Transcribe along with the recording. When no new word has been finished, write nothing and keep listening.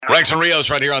Rex and Rios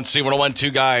right here on C101,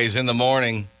 Two Guys in the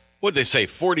Morning. What'd they say?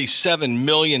 47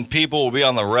 million people will be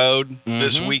on the road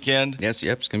this weekend. Yes,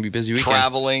 yep, it's going to be a busy weekend.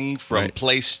 Traveling from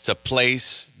place to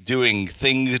place, doing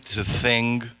thing to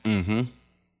thing. Mm-hmm.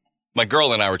 My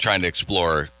girl and I were trying to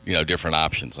explore, different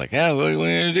options. Like, we're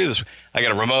going to do this. I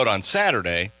got a remote on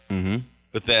Saturday,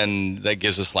 but then that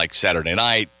gives us like Saturday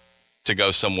night to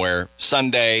go somewhere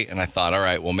Sunday. And I thought, all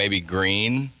right, well, maybe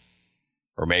Green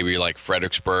or maybe like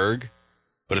Fredericksburg.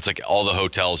 But it's like all the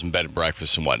hotels and bed and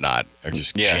breakfasts and whatnot are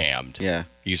just jammed. Yeah.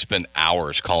 You spend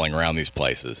hours calling around these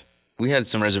places. We had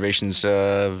some reservations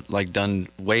done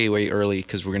way, way early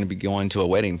because we're going to be going to a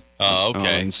wedding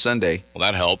on Sunday. Well,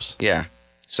 that helps. Yeah.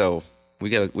 So we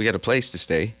got a place to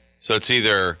stay. So it's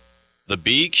either the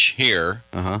beach here,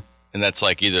 and that's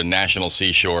like either National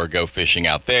Seashore, go fishing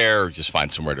out there, or just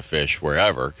find somewhere to fish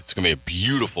wherever. It's going to be a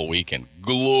beautiful weekend.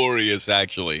 Glorious,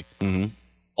 actually. Mm-hmm.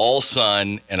 All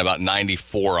sun and about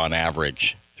 94 on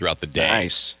average throughout the day.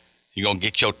 Nice. You're going to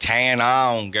get your tan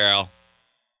on, girl.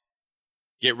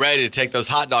 Get ready to take those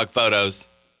hot dog photos.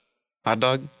 Hot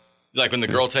dog? Like when the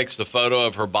girl takes the photo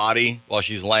of her body while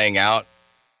she's laying out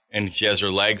and she has her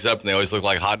legs up and they always look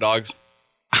like hot dogs.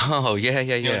 Oh, yeah.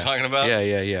 You know what I'm talking about?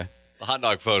 Yeah. The hot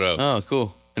dog photo. Oh,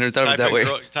 cool. I never thought of it that way.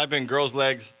 Type in girl's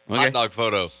legs, hot dog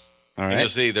photo. All right. And you'll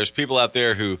see there's people out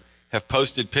there who have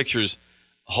posted pictures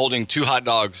holding two hot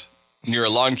dogs near a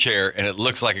lawn chair, and it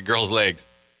looks like a girl's legs.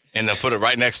 And they'll put it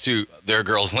right next to their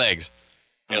girl's legs.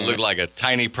 And it looked like a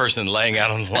tiny person laying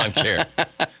out on the lawn chair.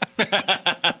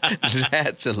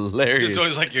 That's hilarious. It's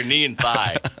always like your knee and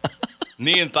thigh.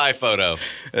 Knee and thigh photo.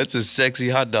 That's a sexy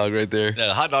hot dog right there.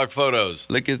 Yeah, hot dog photos.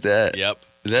 Look at that. Yep.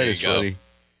 That is funny.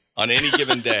 On any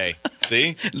given day.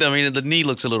 See? I mean, the knee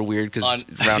looks a little weird because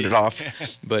it's rounded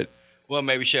off. But well,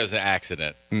 maybe she has an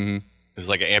accident. Mm-hmm. It was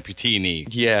like an amputee knee.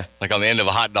 Yeah. Like on the end of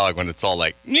a hot dog when it's all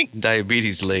like...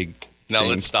 diabetes leg. No,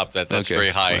 let's stop that. That's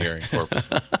very high hearing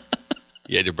purposes.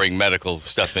 You had to bring medical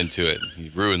stuff into it. You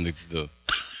ruined the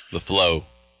flow.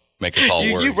 Make us all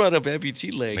worry. You brought up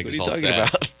amputee leg. What are you talking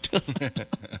about?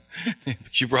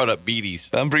 You brought up beaties.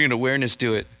 I'm bringing awareness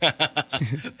to it.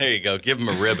 There you go. Give him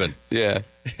a ribbon. Yeah.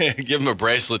 Give him a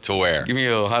bracelet to wear. Give me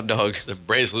a hot dog. The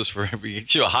bracelets for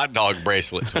get you a hot dog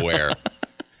bracelet to wear.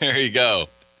 There you go.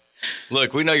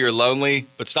 Look, we know you're lonely,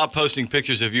 but stop posting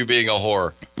pictures of you being a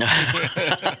whore.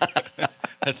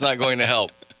 That's not going to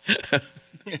help.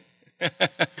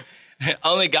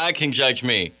 Only God can judge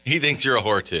me. He thinks you're a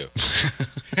whore, too.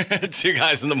 Two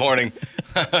Guys in the Morning.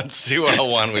 On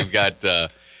C101, we've got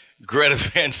Greta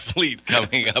Van Fleet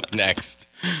coming up next,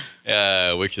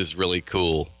 which is really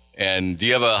cool. And do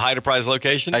you have a Hyder Prize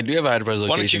location? I do have a Hyder Prize location.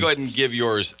 Why don't you go ahead and give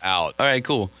yours out? All right,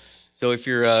 cool. So if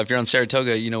you're on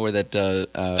Saratoga, you know where that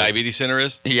Diabetes Center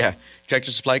is? Yeah,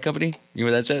 Tractor Supply Company. You know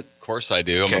where that's at? Of course I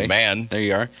do. I'm a man. There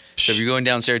you are. So if you're going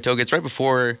down Saratoga, it's right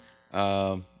before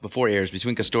Ayers,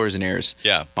 between Castores and Ayers.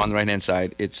 Yeah. On the right hand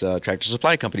side, it's Tractor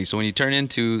Supply Company. So when you turn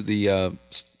into the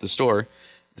store,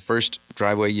 the first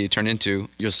driveway you turn into,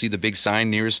 you'll see the big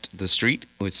sign nearest the street,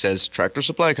 which says Tractor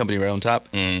Supply Company right on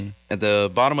top. Mm. At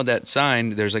the bottom of that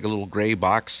sign, there's like a little gray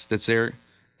box that's there,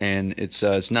 and it's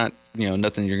not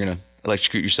nothing you're gonna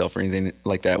electrocute yourself or anything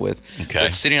like that with. Okay.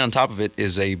 But sitting on top of it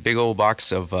is a big old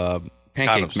box of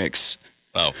pancake mix.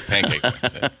 Oh, pancake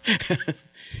mix.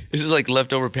 This is like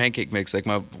leftover pancake mix. Like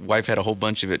my wife had a whole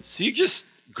bunch of it. So you just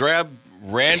grab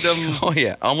random... Oh,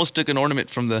 yeah. I almost took an ornament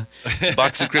from the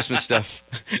box of Christmas stuff.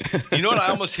 You know what I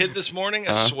almost hid this morning?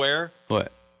 I swear.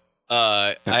 What?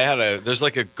 There's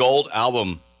like a gold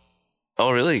album.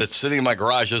 Oh, really? That's sitting in my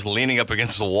garage just leaning up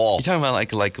against the wall. You talking about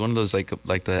like one of those like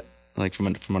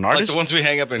from an artist? Like the ones we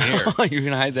hang up in here. Oh, you're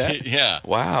going to hide that? Yeah.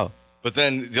 Wow. But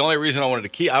then the only reason I wanted to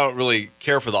keep... I don't really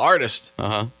care for the artist.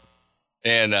 Uh-huh.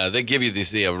 And they give you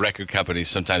these record companies.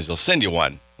 Sometimes they'll send you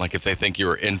one, like if they think you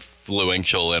were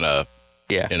influential in a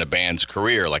band's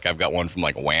career. Like I've got one from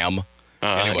like Wham.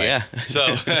 Anyway, yeah. So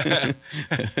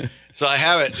I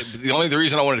have it. The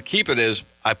reason I wanted to keep it is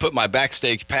I put my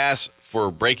backstage pass for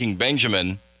Breaking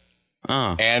Benjamin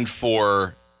and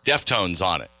for Deftones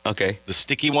on it. Okay. The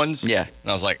sticky ones. Yeah. And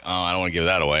I was like, I don't want to give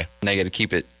that away. Now you got to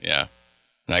keep it. Yeah.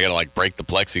 And I got to like break the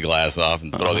plexiglass off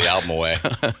and throw the album away.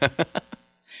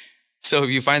 So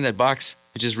if you find that box,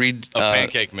 just read...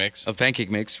 pancake mix. Of pancake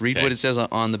mix. Read what it says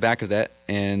on the back of that,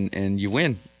 and you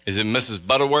win. Is it Mrs.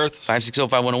 Butterworth?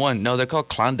 560-5101. No, they're called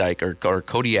Klondike or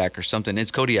Kodiak or something. It's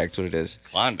Kodiak's what it is.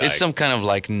 Klondike? It's some kind of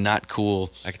like not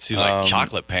cool... I could see like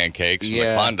chocolate pancakes from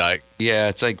the Klondike. Yeah,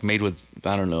 it's like made with,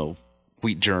 I don't know,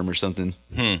 wheat germ or something.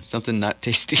 Something not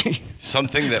tasty.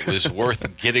 Something that was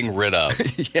worth getting rid of.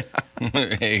 Yeah.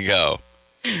 There you go.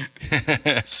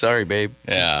 Sorry, babe.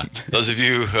 Yeah. Those of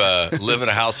you who live in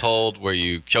a household where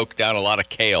you choke down a lot of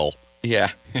kale,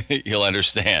 Yeah. you'll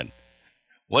understand.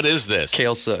 What is this?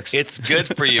 Kale sucks. It's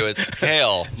good for you. It's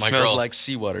kale. Smells like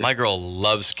seawater. My girl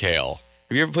loves kale.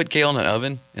 Have you ever put kale in an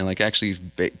oven and like actually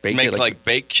bake it? Make like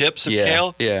baked chips of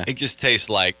kale? Yeah. It just tastes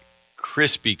like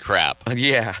crispy crap.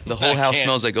 Yeah. The whole house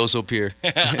smells like Oso Pier.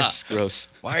 It's gross.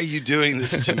 Why are you doing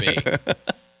this to me?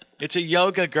 It's a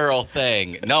yoga girl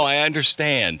thing. No, I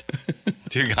understand.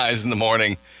 2 guys in the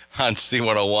morning on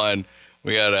C101.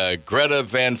 We got Greta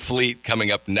Van Fleet coming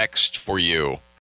up next for you.